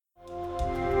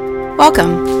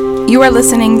Welcome. You are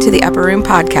listening to the Upper Room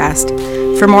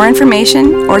Podcast. For more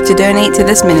information or to donate to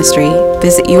this ministry,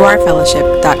 visit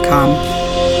urfellowship.com.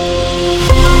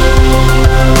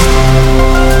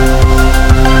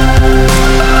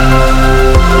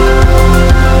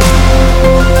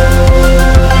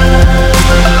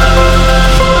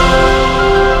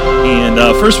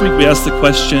 And first week we asked the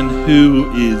question,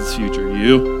 who is future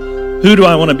you? Who do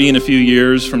I want to be in a few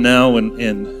years from now,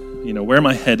 and where am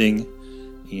I heading?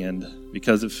 And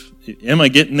am I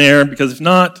getting there? Because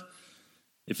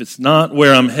if it's not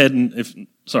where I'm heading, if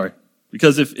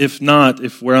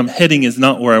where I'm heading is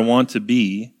not where I want to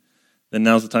be, then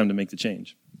now's the time to make the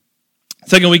change.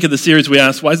 Second week of the series, we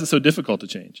asked, why is it so difficult to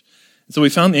change? And so we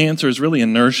found the answer is really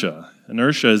inertia.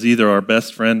 Inertia is either our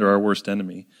best friend or our worst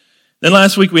enemy. Then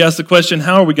last week, we asked the question,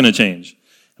 how are we going to change?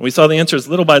 And we saw the answer is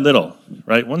little by little,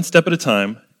 right? One step at a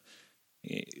time.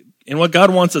 And what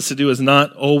God wants us to do is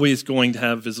not always going to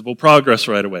have visible progress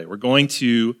right away. We're going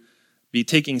to be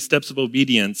taking steps of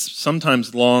obedience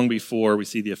sometimes long before we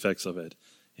see the effects of it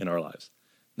in our lives.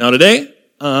 Now today,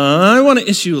 I want to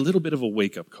issue a little bit of a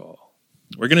wake-up call.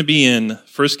 We're going to be in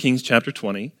 1 Kings chapter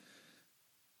 20.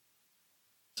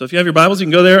 So if you have your Bibles, you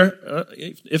can go there.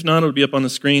 If not, it'll be up on the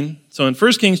screen. So in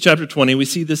 1 Kings chapter 20, we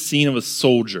see this scene of a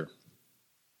soldier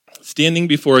standing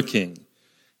before a king.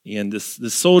 And this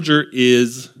soldier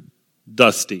is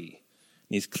dusty.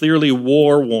 He's clearly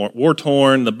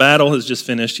war-torn. The battle has just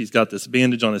finished. He's got this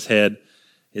bandage on his head.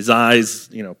 His eyes,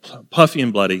 puffy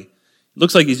and bloody. It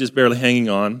looks like he's just barely hanging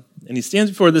on. And he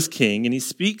stands before this king, and he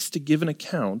speaks to give an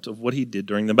account of what he did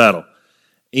during the battle.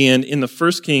 And in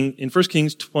 1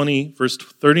 Kings 20, verse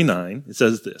 39, it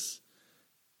says this.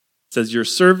 It says, "Your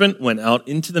servant went out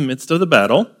into the midst of the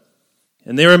battle,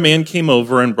 and there a man came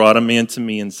over and brought a man to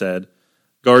me and said,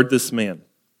 'Guard this man.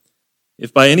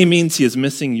 If by any means he is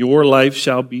missing, your life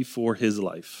shall be for his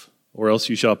life, or else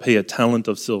you shall pay a talent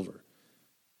of silver.'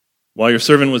 While your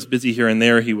servant was busy here and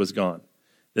there, he was gone.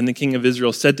 Then the king of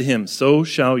Israel said to him, 'So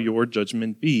shall your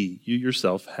judgment be. You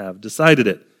yourself have decided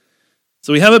it.'"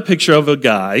 So we have a picture of a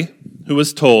guy who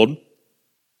was told,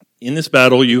 in this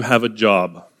battle, you have a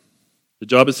job. The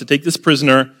job is to take this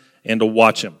prisoner and to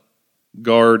watch him,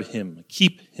 guard him,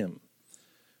 keep him.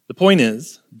 The point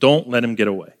is, don't let him get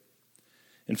away.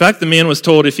 In fact, the man was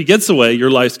told, if he gets away,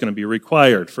 your life's going to be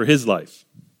required for his life,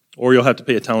 or you'll have to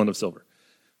pay a talent of silver,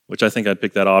 which I think I'd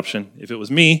pick that option if it was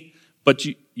me. But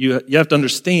you have to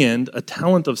understand, a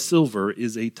talent of silver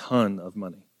is a ton of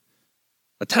money.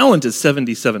 A talent is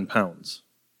 77 pounds.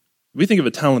 We think of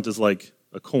a talent as like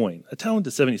a coin. A talent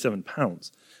is 77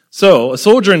 pounds. So a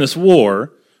soldier in this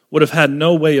war would have had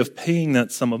no way of paying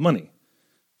that sum of money.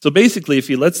 So basically, if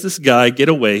he lets this guy get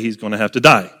away, he's going to have to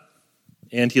die.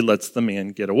 And he lets the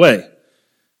man get away.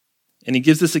 And he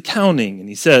gives this accounting, and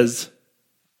he says,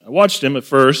 I watched him at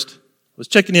first, was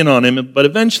checking in on him, but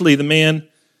eventually the man,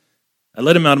 I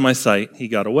let him out of my sight, he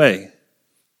got away.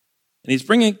 And he's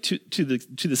bringing it to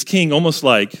this king almost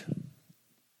like,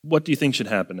 what do you think should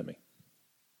happen to me?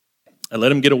 I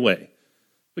let him get away.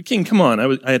 But king, come on,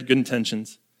 I had good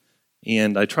intentions,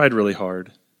 and I tried really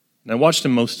hard, and I watched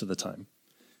him most of the time.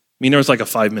 I mean, there was like a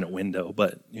 5-minute window,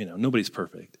 but, nobody's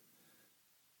perfect.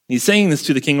 He's saying this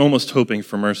to the king almost hoping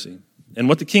for mercy. And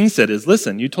what the king said is,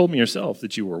 listen, you told me yourself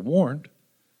that you were warned.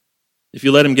 If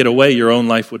you let him get away, your own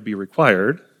life would be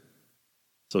required.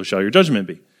 So shall your judgment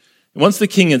be. And once the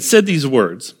king had said these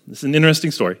words, this is an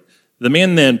interesting story, the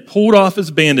man then pulled off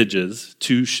his bandages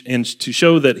to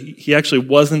show that he actually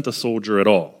wasn't a soldier at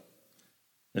all.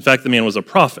 In fact, the man was a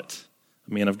prophet,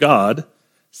 a man of God,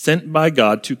 sent by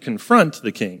God to confront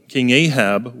the king, King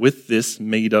Ahab, with this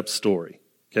made-up story.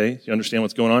 Okay, you understand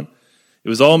what's going on? It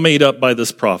was all made up by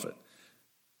this prophet.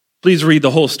 Please read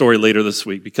the whole story later this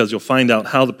week because you'll find out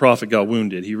how the prophet got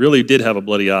wounded. He really did have a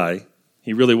bloody eye.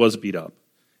 He really was beat up.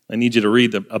 I need you to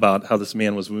read about how this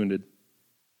man was wounded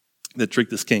that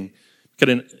tricked this king.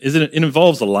 It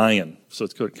involves a lion, so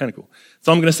it's kind of cool.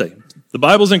 So I'm going to say, the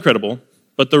Bible's incredible,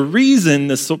 but the reason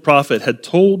this prophet had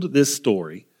told this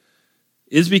story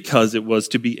is because it was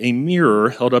to be a mirror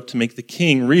held up to make the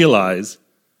king realize,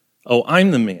 oh, I'm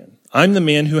the man. I'm the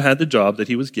man who had the job that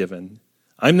he was given.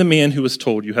 I'm the man who was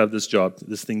told you have this job,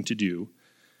 this thing to do.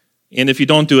 And if you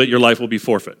don't do it, your life will be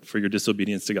forfeit for your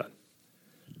disobedience to God.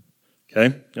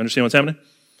 Okay? You understand what's happening?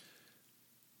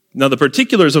 Now, the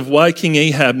particulars of why King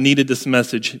Ahab needed this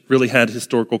message really had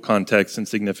historical context and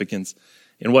significance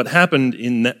in what happened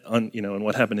in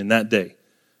that day.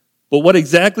 But what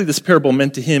exactly this parable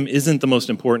meant to him isn't the most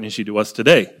important issue to us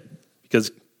today,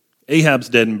 because Ahab's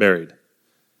dead and buried.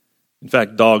 In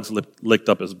fact, dogs licked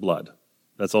up his blood.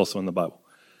 That's also in the Bible.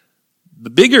 The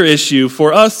bigger issue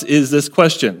for us is this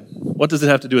question. What does it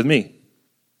have to do with me?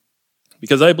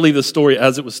 Because I believe the story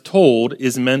as it was told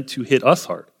is meant to hit us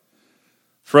hard,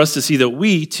 for us to see that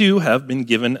we too have been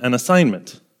given an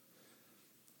assignment.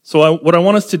 So I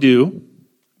want us to do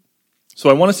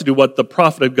what the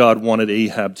prophet of God wanted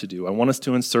Ahab to do. I want us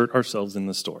to insert ourselves in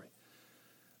the story.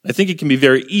 I think it can be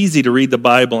very easy to read the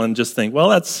Bible and just think, well,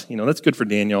 that's good for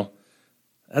Daniel.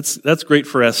 That's great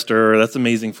for Esther. That's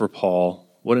amazing for Paul.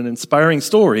 What an inspiring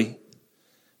story.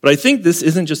 But I think this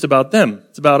isn't just about them.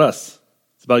 It's about us.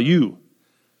 It's about you.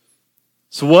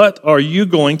 So what are you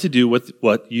going to do with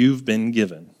what you've been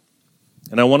given?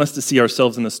 And I want us to see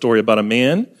ourselves in the story about a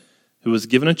man who was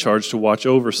given a charge to watch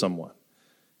over someone.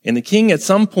 And the king at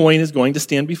some point is going to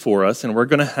stand before us, and we're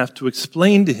going to have to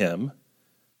explain to him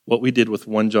what we did with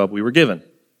one job we were given.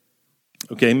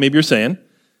 Okay, maybe you're saying,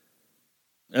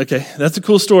 okay, that's a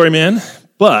cool story, man,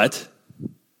 but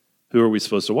who are we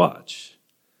supposed to watch?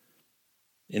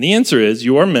 And the answer is,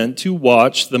 you are meant to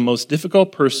watch the most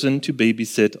difficult person to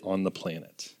babysit on the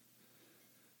planet.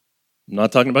 I'm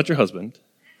not talking about your husband.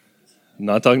 I'm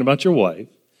not talking about your wife.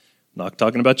 I'm not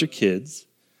talking about your kids.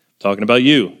 I'm talking about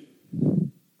you.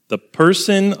 The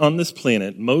person on this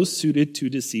planet most suited to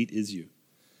deceit is you.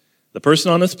 The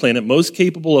person on this planet most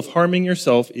capable of harming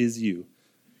yourself is you.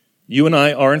 You and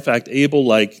I are, in fact, able,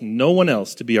 like no one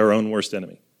else, to be our own worst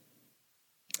enemy.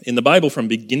 In the Bible, from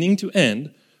beginning to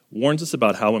end, warns us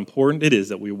about how important it is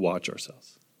that we watch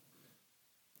ourselves,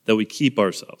 that we keep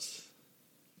ourselves.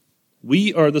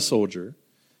 We are the soldier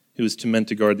who is meant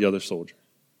to guard the other soldier.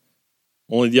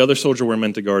 Only the other soldier we're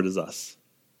meant to guard is us.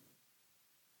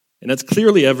 And that's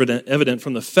clearly evident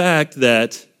from the fact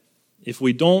that if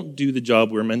we don't do the job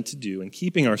we're meant to do in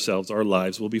keeping ourselves, our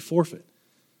lives will be forfeit.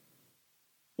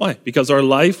 Why? Because our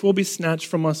life will be snatched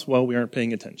from us while we aren't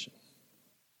paying attention.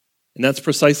 And that's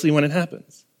precisely when it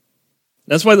happens.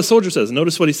 That's why the soldier says,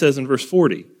 notice what he says in verse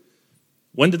 40.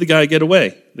 When did the guy get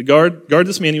away? The guard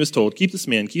this man, he was told, keep this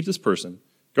man, keep this person,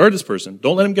 guard this person,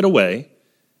 don't let him get away.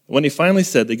 And when he finally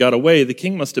said they got away, the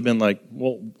king must have been like,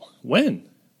 well, when?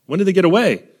 When did they get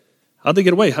away? How'd they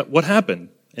get away? What happened?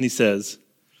 And he says,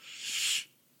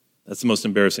 that's the most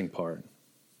embarrassing part.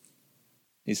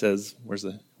 He says, where is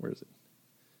it?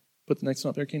 Put the next one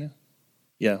up there, Kina.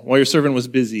 Yeah, while your servant was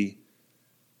busy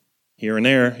here and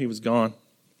there, he was gone.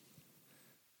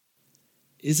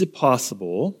 Is it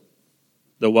possible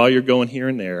that while you're going here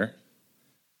and there,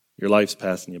 your life's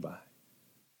passing you by?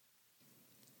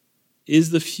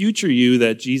 Is the future you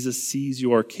that Jesus sees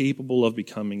you are capable of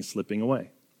becoming slipping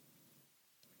away?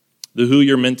 The who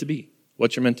you're meant to be,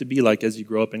 what you're meant to be like as you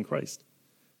grow up in Christ.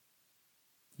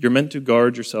 You're meant to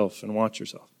guard yourself and watch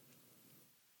yourself.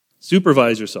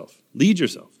 Supervise yourself, lead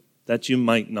yourself, that you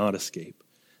might not escape,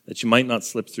 that you might not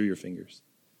slip through your fingers.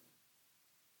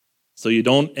 So you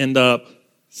don't end up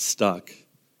stuck,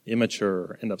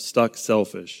 immature, end up stuck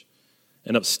selfish,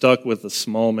 end up stuck with a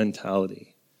small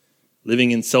mentality,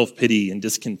 living in self-pity and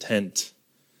discontent,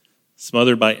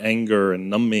 smothered by anger and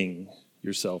numbing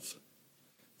yourself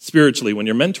spiritually when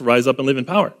you're meant to rise up and live in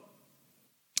power.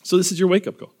 So this is your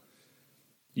wake-up call.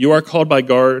 You are called by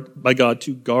God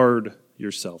to guard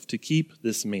yourself, to keep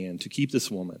this man, to keep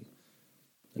this woman,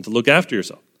 and to look after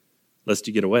yourself, lest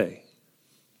you get away.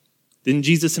 Didn't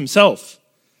Jesus himself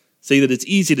say that it's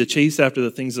easy to chase after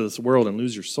the things of this world and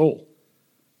lose your soul?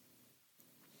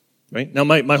 Right? Now,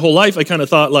 my whole life, I kind of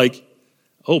thought like,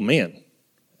 oh man,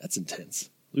 that's intense.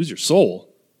 Lose your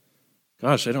soul.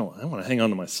 Gosh, I want to hang on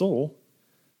to my soul.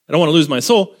 I don't want to lose my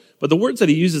soul. But the words that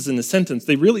he uses in the sentence,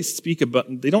 they don't really speak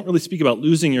about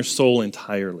losing your soul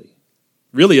entirely.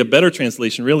 Really, a better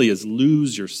translation really is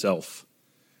lose yourself.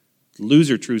 Lose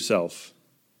your true self.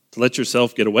 To let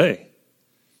yourself get away.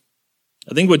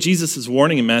 I think what Jesus is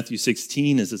warning in Matthew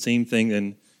 16 is the same thing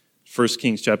in 1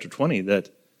 Kings chapter 20, that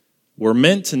we're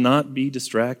meant to not be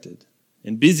distracted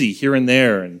and busy here and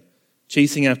there and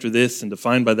chasing after this and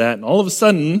defined by that. And all of a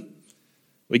sudden,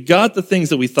 we got the things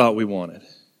that we thought we wanted.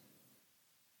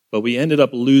 But we ended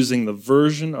up losing the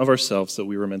version of ourselves that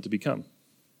we were meant to become.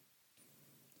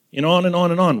 And on and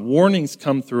on and on. Warnings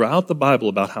come throughout the Bible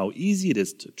about how easy it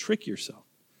is to trick yourself.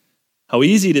 How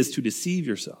easy it is to deceive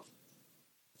yourself.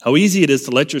 How easy it is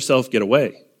to let yourself get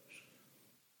away.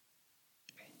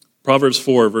 Proverbs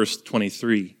 4, verse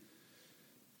 23.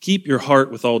 Keep your heart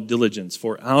with all diligence,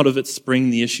 for out of it spring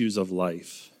the issues of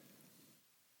life.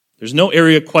 There's no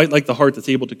area quite like the heart that's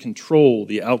able to control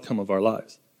the outcome of our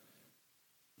lives.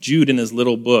 Jude, in his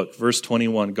little book, verse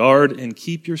 21, guard and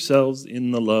keep yourselves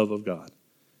in the love of God.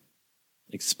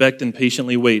 Expect and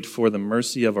patiently wait for the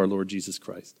mercy of our Lord Jesus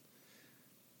Christ.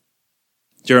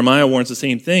 Jeremiah warns the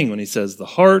same thing when he says, the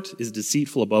heart is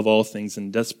deceitful above all things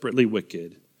and desperately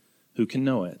wicked. Who can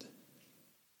know it?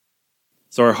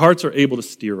 So our hearts are able to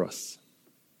steer us.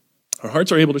 Our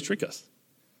hearts are able to trick us.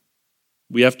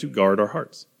 We have to guard our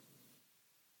hearts.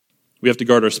 We have to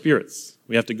guard our spirits.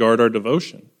 We have to guard our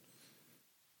devotion.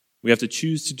 We have to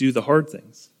choose to do the hard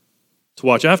things, to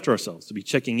watch after ourselves, to be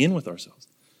checking in with ourselves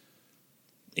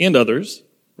and others,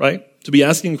 right? To be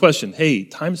asking the question, hey,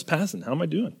 time's passing. How am I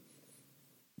doing?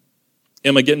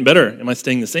 Am I getting better? Am I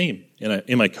staying the same?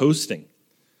 Am I coasting?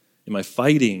 Am I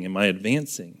fighting? Am I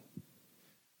advancing?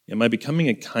 Am I becoming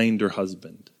a kinder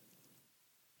husband?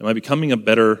 Am I becoming a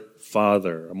better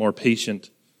father, a more patient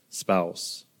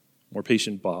spouse, more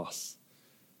patient boss?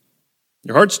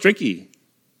 Your heart's tricky.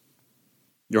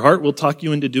 Your heart will talk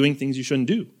you into doing things you shouldn't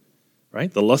do,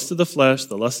 right? The lust of the flesh,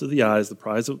 the lust of the eyes, the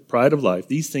pride of life,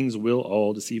 these things will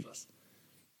all deceive us.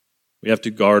 We have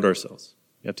to guard ourselves.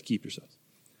 You have to keep yourselves.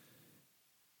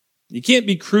 You can't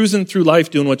be cruising through life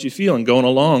doing what you feel and going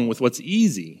along with what's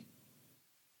easy.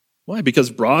 Why? Because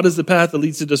broad is the path that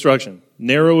leads to destruction.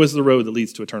 Narrow is the road that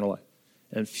leads to eternal life.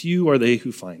 And few are they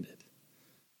who find it.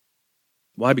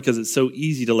 Why? Because it's so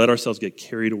easy to let ourselves get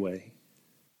carried away.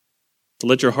 To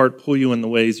let your heart pull you in the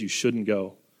ways you shouldn't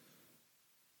go.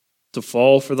 To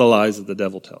fall for the lies that the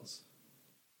devil tells.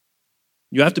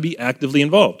 You have to be actively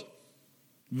involved.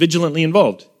 Vigilantly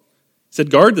involved. He said,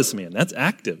 guard this man. That's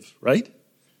active, right?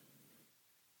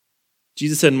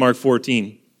 Jesus said in Mark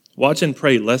 14, watch and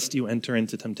pray lest you enter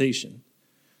into temptation.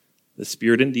 The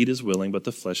spirit indeed is willing, but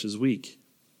the flesh is weak.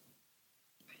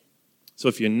 So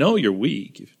if you know you're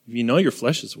weak, if you know your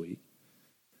flesh is weak,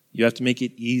 you have to make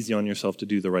it easy on yourself to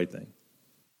do the right thing.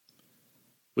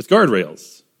 With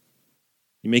guardrails,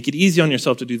 you make it easy on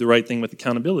yourself to do the right thing with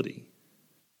accountability.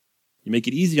 You make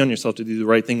it easy on yourself to do the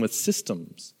right thing with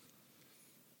systems.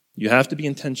 You have to be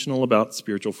intentional about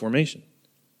spiritual formation.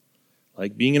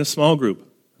 Like being in a small group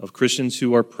of Christians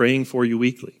who are praying for you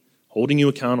weekly, holding you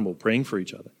accountable, praying for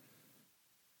each other.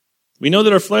 We know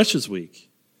that our flesh is weak.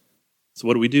 So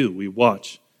what do? We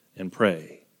watch and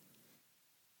pray.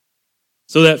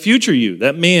 So that future you,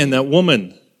 that man, that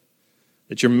woman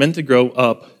that you're meant to grow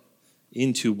up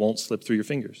into won't slip through your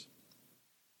fingers.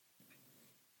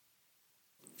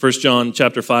 1 John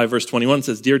chapter 5, verse 21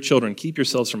 says, dear children, keep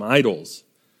yourselves from idols.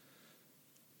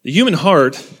 The human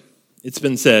heart, it's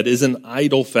been said, is an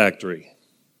idol factory.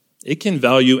 It can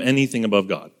value anything above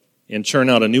God and churn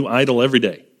out a new idol every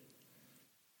day.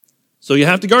 So you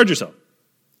have to guard yourself,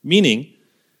 meaning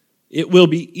it will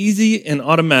be easy and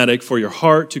automatic for your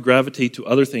heart to gravitate to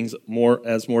other things more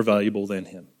valuable than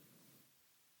Him.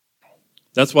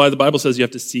 That's why the Bible says you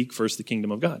have to seek first the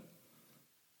kingdom of God.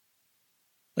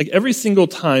 Like every single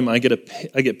time I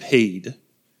get paid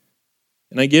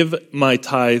and I give my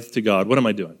tithe to God, what am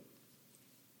I doing?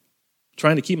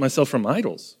 Trying to keep myself from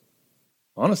idols,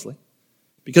 honestly.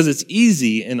 Because it's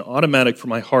easy and automatic for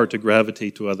my heart to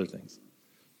gravitate to other things.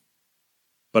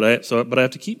 But I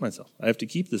have to keep myself. I have to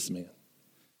keep this man.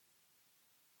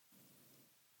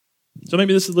 So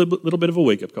maybe this is a little bit of a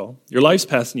wake-up call. Your life's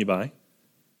passing you by.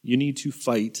 You need to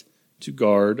fight to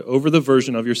guard over the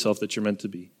version of yourself that you're meant to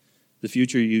be, the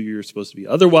future you're supposed to be.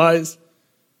 Otherwise,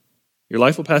 your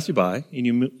life will pass you by,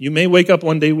 and you may wake up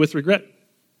one day with regret.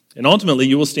 And ultimately,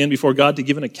 you will stand before God to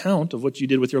give an account of what you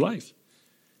did with your life.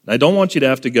 And I don't want you to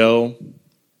have to go,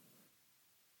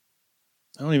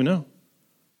 I don't even know.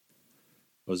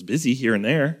 I was busy here and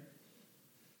there.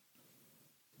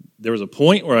 There was a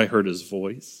point where I heard His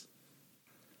voice.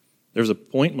 There was a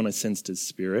point when I sensed His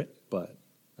Spirit, but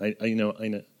I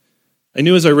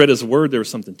knew as I read His Word there was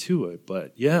something to it.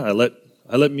 But yeah, I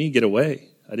let me get away.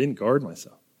 I didn't guard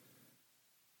myself.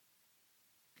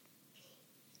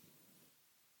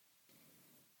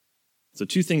 So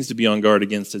 2 things to be on guard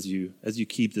against as you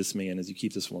keep this man, as you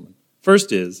keep this woman.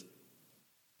 First is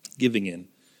giving in.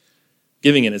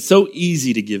 Giving in. It's so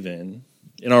easy to give in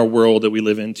our world that we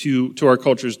live in to our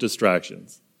culture's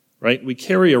distractions, right? We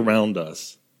carry around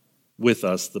with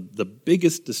us the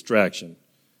biggest distraction,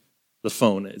 the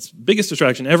phone. It's the biggest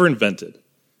distraction ever invented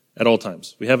at all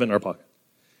times. We have it in our pocket.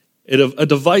 A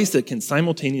device that can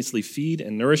simultaneously feed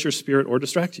and nourish your spirit or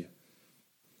distract you.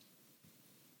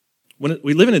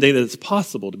 We live in a day that it's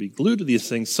possible to be glued to these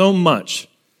things so much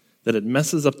that it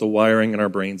messes up the wiring in our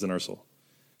brains and our soul.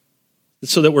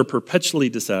 So that we're perpetually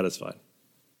dissatisfied.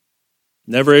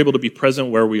 Never able to be present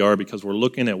where we are because we're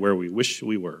looking at where we wish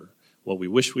we were, what we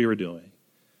wish we were doing,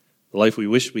 the life we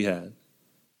wish we had.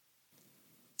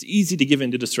 It's easy to give in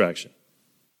to distraction.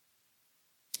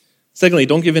 Secondly,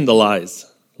 don't give in to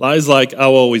lies. Lies like,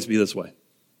 I'll always be this way.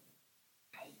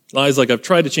 Lies like, I've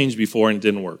tried to change before and it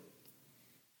didn't work.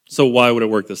 So why would it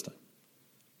work this time?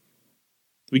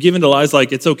 We give in to lies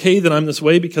like, it's okay that I'm this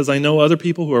way because I know other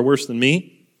people who are worse than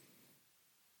me.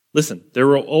 Listen, there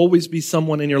will always be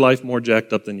someone in your life more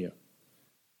jacked up than you.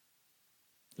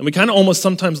 And we kind of almost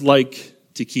sometimes like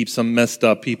to keep some messed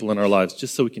up people in our lives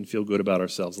just so we can feel good about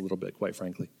ourselves a little bit, quite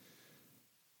frankly.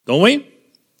 Don't we?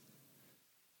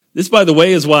 This, by the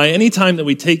way, is why anytime that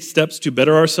we take steps to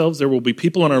better ourselves, there will be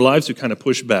people in our lives who kind of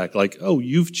push back, like, oh,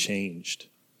 you've changed.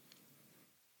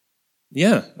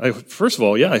 Yeah, first of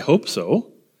all, I hope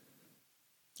so.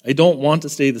 I don't want to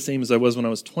stay the same as I was when I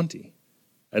was 20.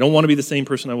 I don't want to be the same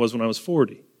person I was when I was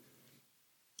 40.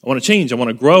 I want to change. I want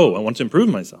to grow. I want to improve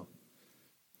myself.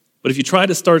 But if you try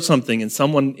to start something and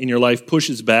someone in your life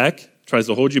pushes back, tries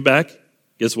to hold you back,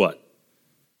 guess what?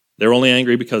 They're only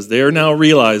angry because they're now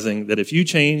realizing that if you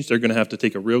change, they're going to have to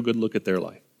take a real good look at their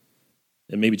life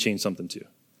and maybe change something too.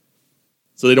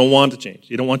 So they don't want to change.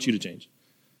 They don't want you to change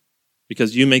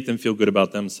because you make them feel good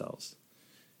about themselves.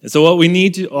 And so what we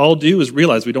need to all do is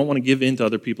realize we don't want to give in to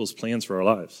other people's plans for our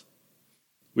lives.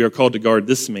 We are called to guard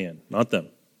this man, not them.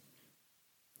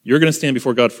 You're going to stand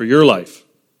before God for your life.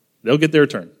 They'll get their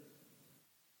turn.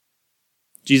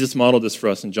 Jesus modeled this for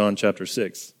us in John chapter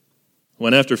 6.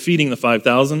 When after feeding the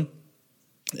 5,000,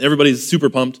 everybody's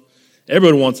super pumped.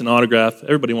 Everybody wants an autograph.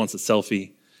 Everybody wants a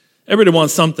selfie. Everybody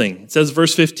wants something. It says,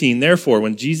 verse 15, therefore,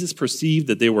 when Jesus perceived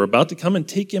that they were about to come and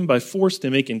take him by force to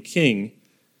make him king,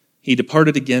 he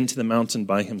departed again to the mountain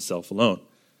by himself alone.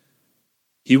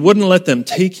 He wouldn't let them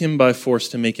take him by force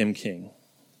to make him king.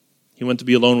 He went to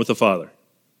be alone with the Father,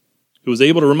 who was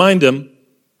able to remind him,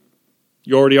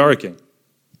 you already are a king.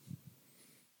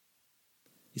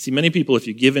 You see, many people, if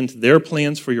you give in to their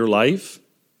plans for your life,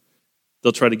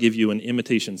 they'll try to give you an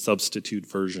imitation substitute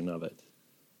version of it.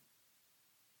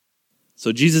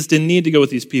 So Jesus didn't need to go with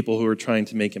these people who were trying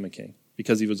to make him a king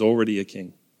because he was already a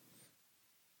king.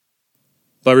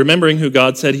 By remembering who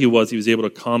God said he was able to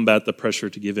combat the pressure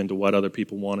to give in to what other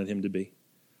people wanted him to be.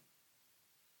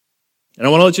 And I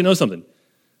want to let you know something.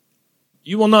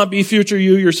 You will not be future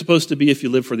you you're supposed to be if you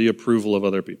live for the approval of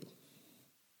other people.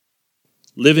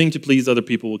 Living to please other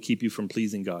people will keep you from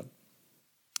pleasing God.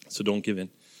 So don't give in.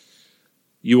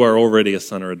 You are already a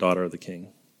son or a daughter of the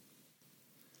King.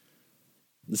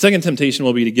 The second temptation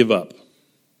will be to give up.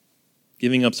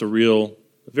 Giving up's a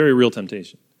very real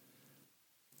temptation.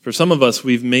 For some of us,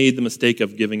 we've made the mistake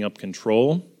of giving up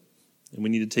control, and we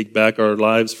need to take back our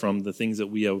lives from the things that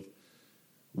we have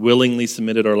willingly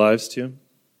submitted our lives to.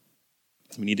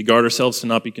 We need to guard ourselves to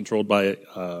not be controlled by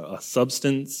a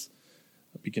substance,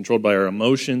 be controlled by our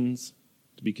emotions,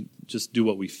 to just do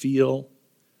what we feel,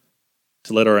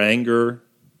 to let our anger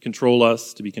control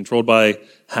us, to be controlled by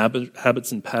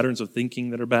habits and patterns of thinking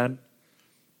that are bad.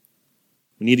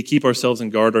 We need to keep ourselves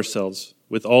and guard ourselves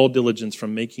with all diligence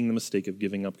from making the mistake of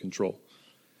giving up control.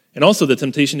 And also the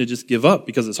temptation to just give up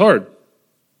because it's hard.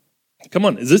 Come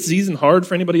on, is this season hard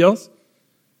for anybody else?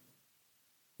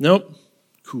 Nope.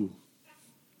 Cool.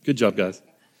 Good job, guys.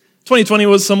 2020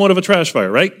 was somewhat of a trash fire,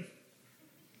 right?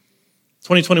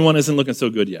 2021 isn't looking so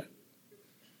good yet.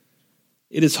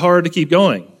 It is hard to keep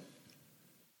going.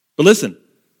 But listen,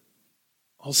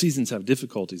 all seasons have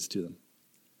difficulties to them.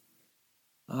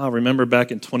 Remember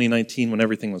back in 2019 when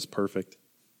everything was perfect?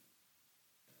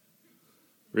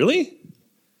 Really?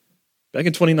 Back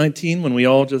in 2019 when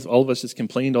all of us just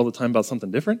complained all the time about something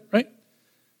different, right?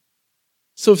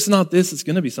 So if it's not this, it's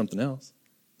going to be something else.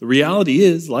 The reality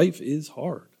is life is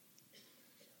hard.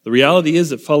 The reality is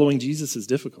that following Jesus is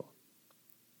difficult.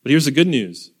 But here's the good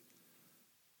news.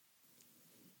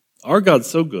 Our God's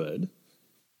so good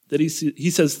that he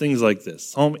says things like this.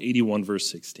 Psalm 81, verse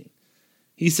 16.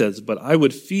 He says, but I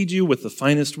would feed you with the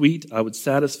finest wheat. I would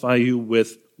satisfy you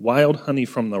with wild honey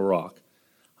from the rock.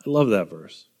 I love that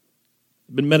verse.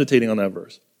 I've been meditating on that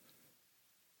verse.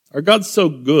 Our God's so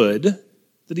good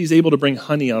that he's able to bring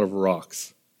honey out of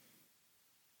rocks.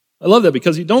 I love that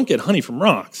because you don't get honey from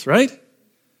rocks, right?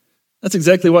 That's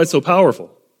exactly why it's so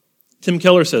powerful. Tim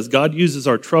Keller says, God uses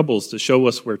our troubles to show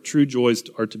us where true joys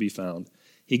are to be found.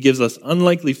 He gives us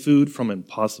unlikely food from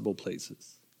impossible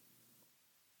places.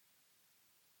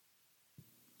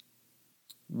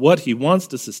 What he wants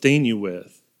to sustain you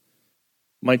with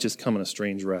might just come in a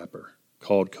strange wrapper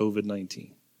called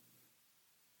COVID-19,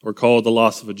 or called the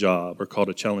loss of a job, or called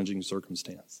a challenging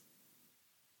circumstance.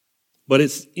 But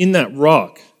it's in that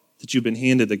rock that you've been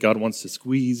handed that God wants to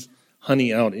squeeze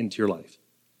honey out into your life.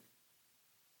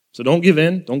 So don't give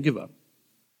in, don't give up.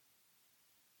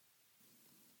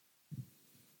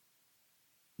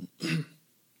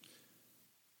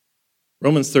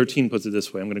 Romans 13 puts it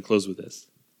this way. I'm going to close with this.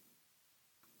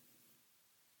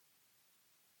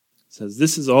 It says,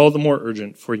 this is all the more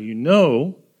urgent, for you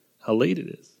know how late it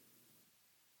is.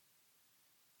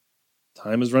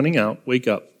 Time is running out. Wake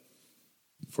up.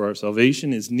 for our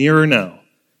salvation is nearer now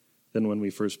than when we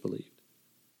first believed.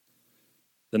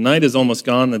 The night is almost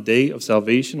gone, the day of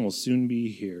salvation will soon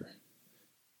be here.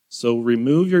 So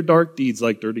remove your dark deeds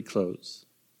like dirty clothes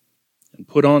and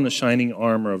put on the shining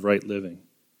armor of right living,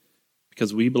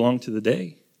 because we belong to the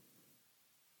day.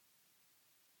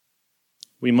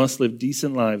 We must live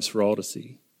decent lives for all to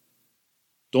see.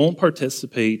 Don't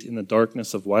participate in the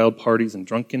darkness of wild parties and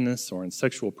drunkenness, or in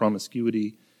sexual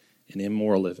promiscuity and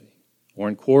immoral living, or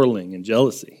in quarreling and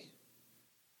jealousy.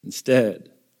 Instead,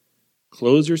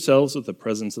 clothe yourselves with the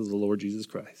presence of the Lord Jesus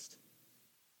Christ.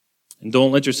 And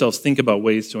don't let yourselves think about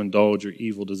ways to indulge your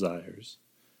evil desires.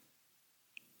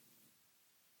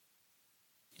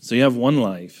 So you have one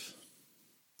life.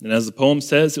 And as the poem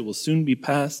says, it will soon be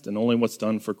past, and only what's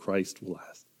done for Christ will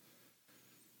last.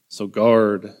 So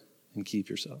guard and keep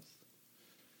yourself.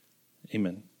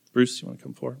 Amen. Bruce, you want to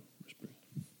come forward?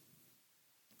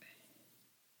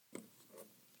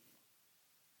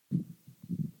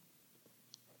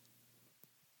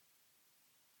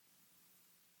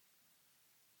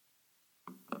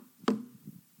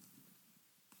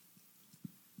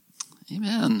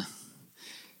 Amen.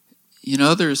 You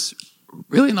know, there's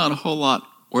really not a whole lot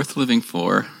worth living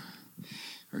for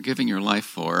or giving your life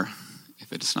for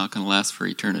if it's not going to last for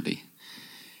eternity.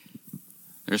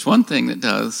 There's one thing that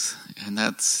does, and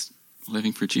that's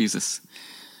living for Jesus.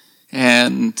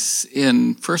 And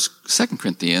in 2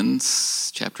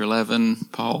 Corinthians chapter 11,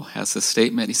 Paul has this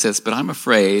statement. He says, "But I'm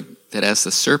afraid that as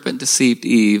the serpent deceived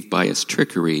Eve by his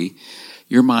trickery,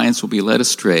 your minds will be led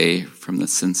astray from the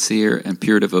sincere and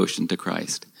pure devotion to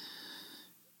Christ."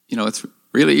 You know, it's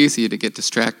really easy to get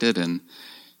distracted, and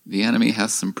the enemy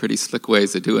has some pretty slick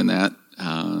ways of doing that.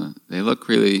 They look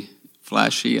really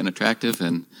flashy and attractive,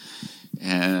 and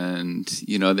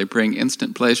you know, they bring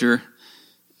instant pleasure.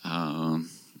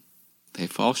 They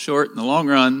fall short in the long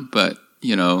run, but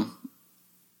you know,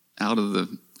 out of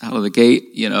the gate,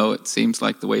 you know, it seems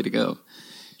like the way to go.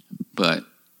 But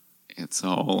it's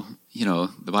all, you know,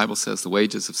 the Bible says the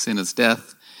wages of sin is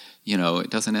death. You know, it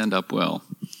doesn't end up well.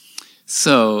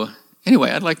 So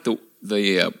anyway, I'd like the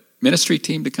ministry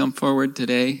team to come forward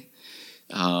today.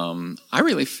 I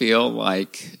really feel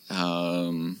like,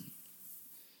 you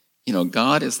know,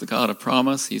 God is the God of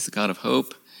promise. He's the God of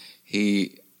hope.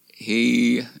 He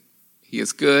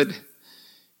is good.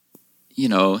 You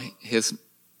know, his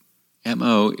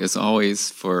MO is always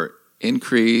for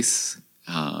increase.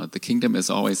 The kingdom is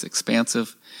always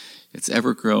expansive. It's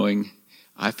ever growing.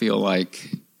 I feel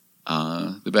like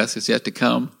the best is yet to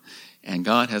come, and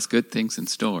God has good things in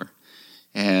store.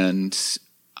 And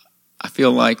I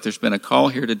feel like there's been a call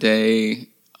here today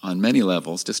on many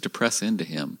levels just to press into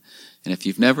him. And if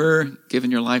you've never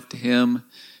given your life to him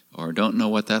or don't know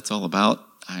what that's all about,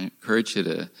 I encourage you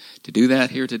to do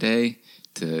that here today,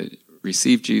 to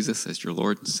receive Jesus as your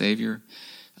Lord and Savior.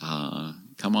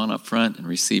 Come on up front and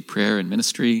receive prayer and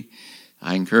ministry.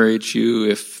 I encourage you,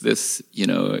 if this, you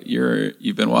know,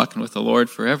 you've been walking with the Lord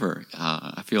forever,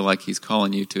 I feel like he's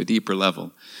calling you to a deeper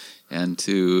level, and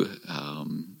to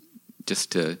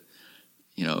just to,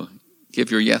 you know, give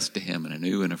your yes to him in a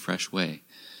new and a fresh way.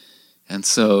 And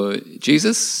so,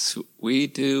 Jesus, we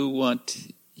do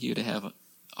want you to have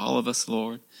all of us,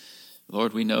 Lord.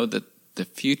 Lord, we know that the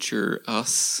future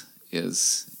us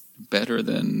is better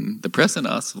than the present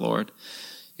us, Lord,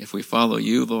 if we follow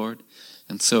you, Lord.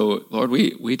 And so, Lord,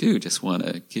 we do just want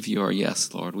to give you our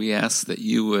yes, Lord. We ask that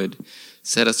you would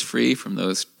set us free from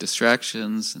those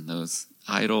distractions and those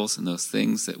idols and those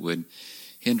things that would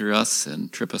hinder us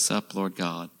and trip us up, Lord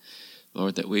God.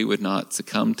 Lord, that we would not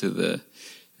succumb to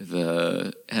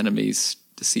the enemy's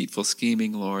deceitful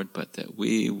scheming, Lord, but that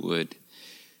we would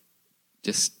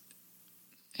just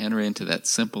enter into that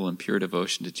simple and pure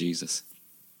devotion to Jesus.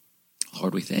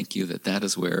 Lord, we thank you that that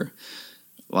is where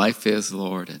life is,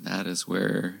 Lord, and that is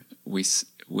where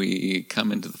we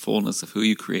come into the fullness of who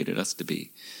you created us to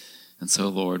be. And so,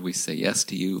 Lord, we say yes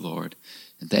to you, Lord,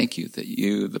 and thank you that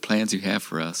the plans you have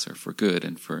for us are for good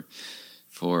and for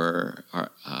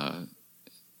our,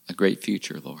 a great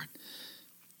future, Lord.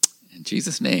 In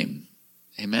Jesus' name,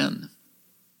 amen.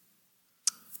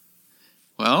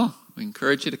 Well, we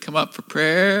encourage you to come up for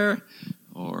prayer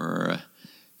or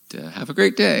to have a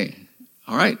great day.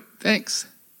 All right, thanks.